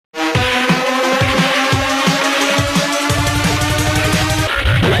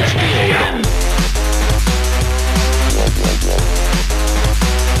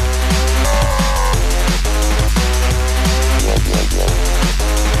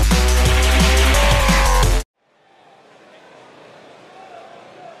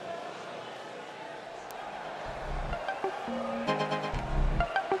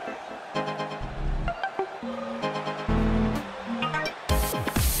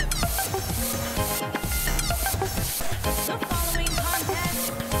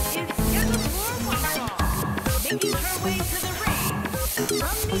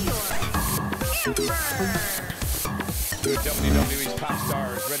WWE's top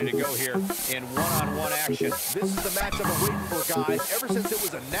stars ready to go here in one-on-one action. This is the match I've been waiting for, guys. Ever since it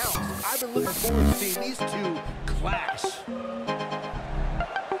was announced, I've been looking forward to seeing these two clash.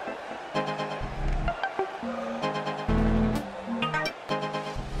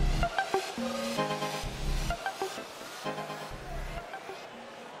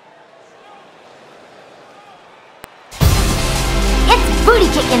 It's booty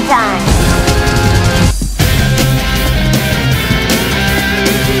kicking time!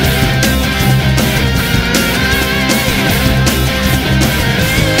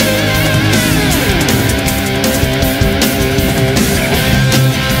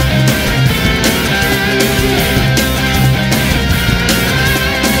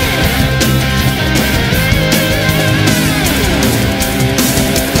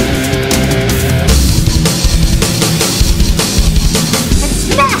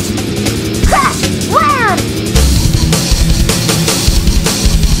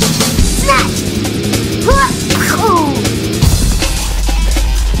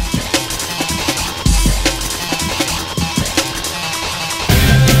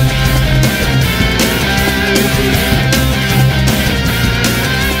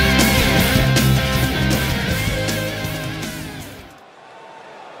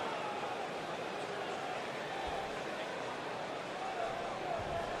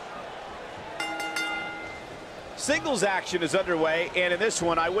 Singles action is underway, and in this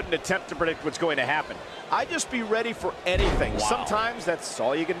one, I wouldn't attempt to predict what's going to happen. I'd just be ready for anything. Wow. Sometimes that's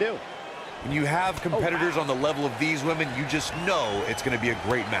all you can do. When you have competitors on the level of these women, you just know it's going to be a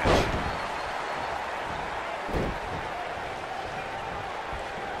great match.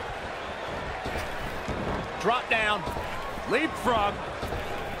 Drop down, leapfrog.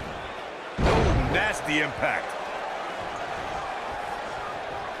 Oh, nasty impact.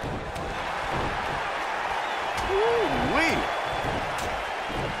 Ooh-wee.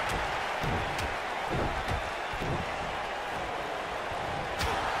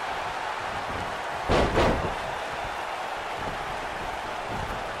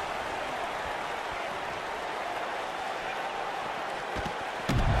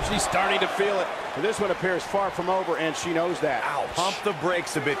 She's starting to feel it. This one appears far from over, and she knows that. Ouch. Pump the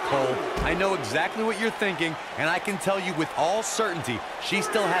brakes a bit, Cole. I know exactly what you're thinking, and I can tell you with all certainty, she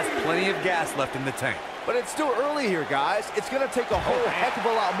still has plenty of gas left in the tank. But it's still early here, guys. It's going to take a whole heck of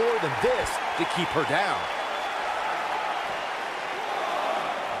a lot more than this to keep her down.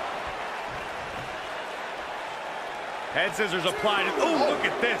 Head scissors applied. Oh, look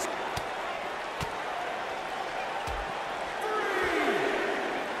at this.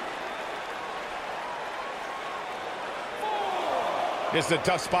 This is a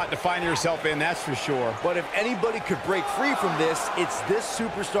tough spot to find yourself in, that's for sure. But if anybody could break free from this, it's this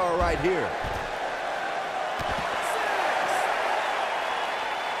superstar right here.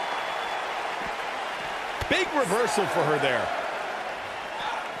 Big reversal for her there.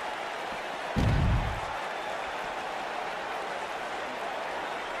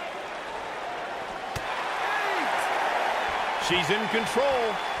 She's in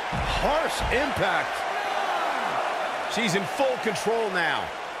control. Harsh impact. She's in full control now.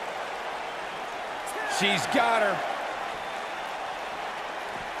 She's got her.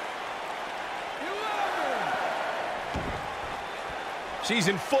 She's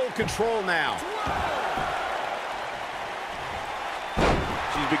in full control now.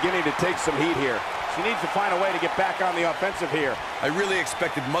 She's beginning to take some heat here. She needs to find a way to get back on the offensive here. I really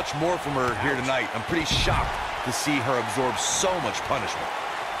expected much more from her here tonight. I'm pretty shocked to see her absorb so much punishment.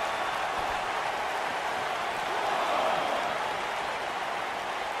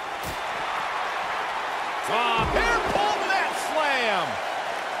 Hair pull to that slam.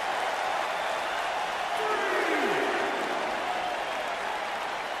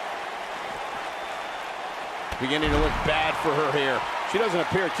 Beginning to look bad for her here. She doesn't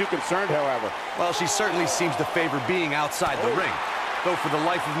appear too concerned, however. Well, she certainly seems to favor being outside the ring. Though for the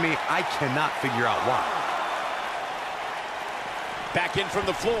life of me, I cannot figure out why. Back in from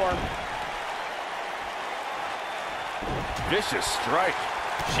the floor. Vicious strike.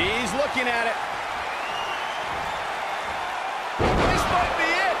 She's looking at it. This might be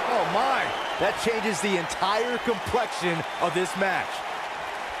it. Oh, my. That changes the entire complexion of this match.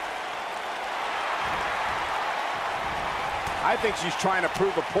 I think she's trying to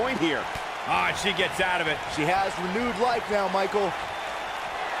prove a point here. Ah, and she gets out of it. She has renewed life now, Michael.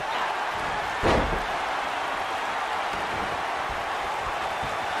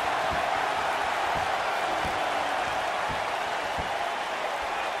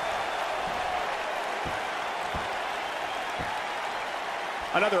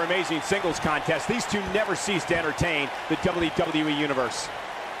 Another amazing singles contest. These two never cease to entertain the WWE Universe.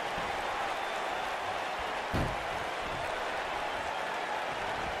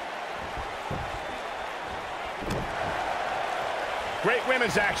 Great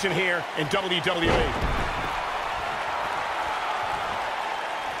women's action here in WWE.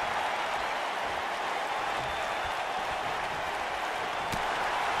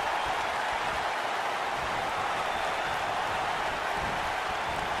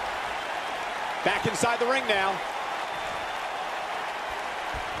 Back inside the ring now.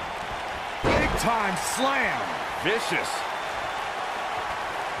 Big time slam. Vicious.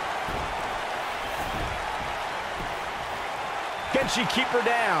 Can she keep her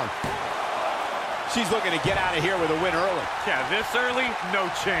down? She's looking to get out of here with a win early. Yeah, this early, no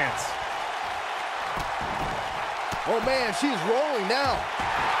chance. Oh man, she's rolling now.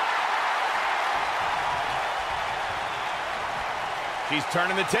 She's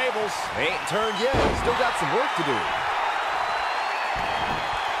turning the tables. They ain't turned yet. Still got some work to do.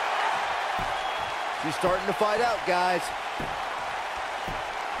 She's starting to fight out, guys.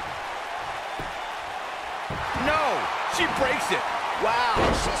 No! She breaks it. Wow,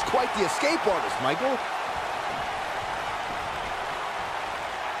 she's quite the escape artist, Michael.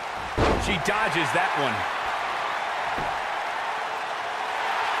 She dodges that one.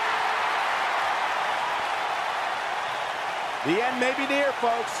 The end may be near,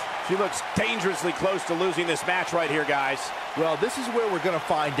 folks. She looks dangerously close to losing this match right here, guys. Well, this is where we're going to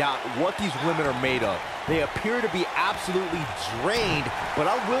find out what these women are made of. They appear to be absolutely drained, but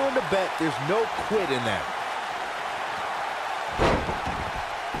I'm willing to bet there's no quit in them.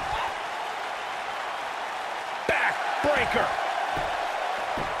 Backbreaker.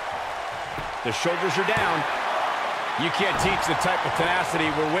 The shoulders are down. You can't teach the type of tenacity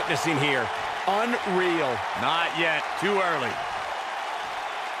we're witnessing here. Unreal. Not yet. Too early.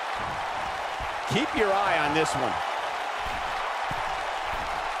 Keep your eye on this one.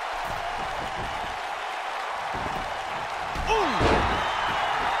 Ooh.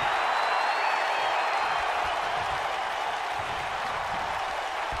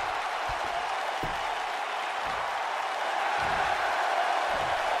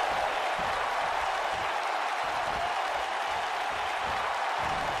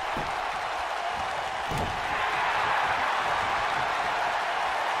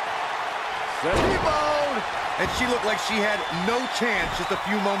 T-bone! And she looked like she had no chance just a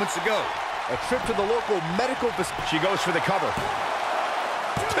few moments ago. A trip to the local medical facility. She goes for the cover.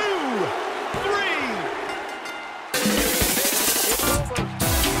 2, 3.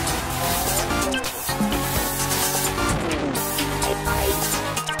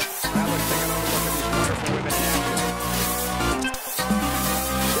 Now let's take another look at these wonderful women in action.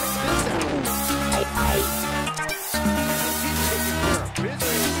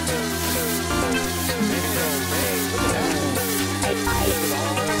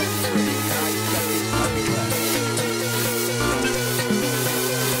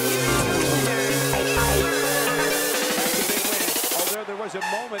 A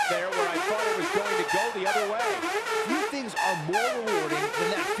moment there where I thought it was going to go the other way. Few things are more rewarding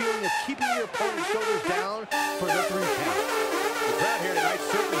than that feeling of keeping your opponent's shoulders down for the 3 count. The crowd here tonight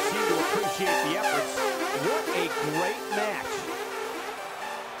certainly seemed to appreciate the efforts. What a great match.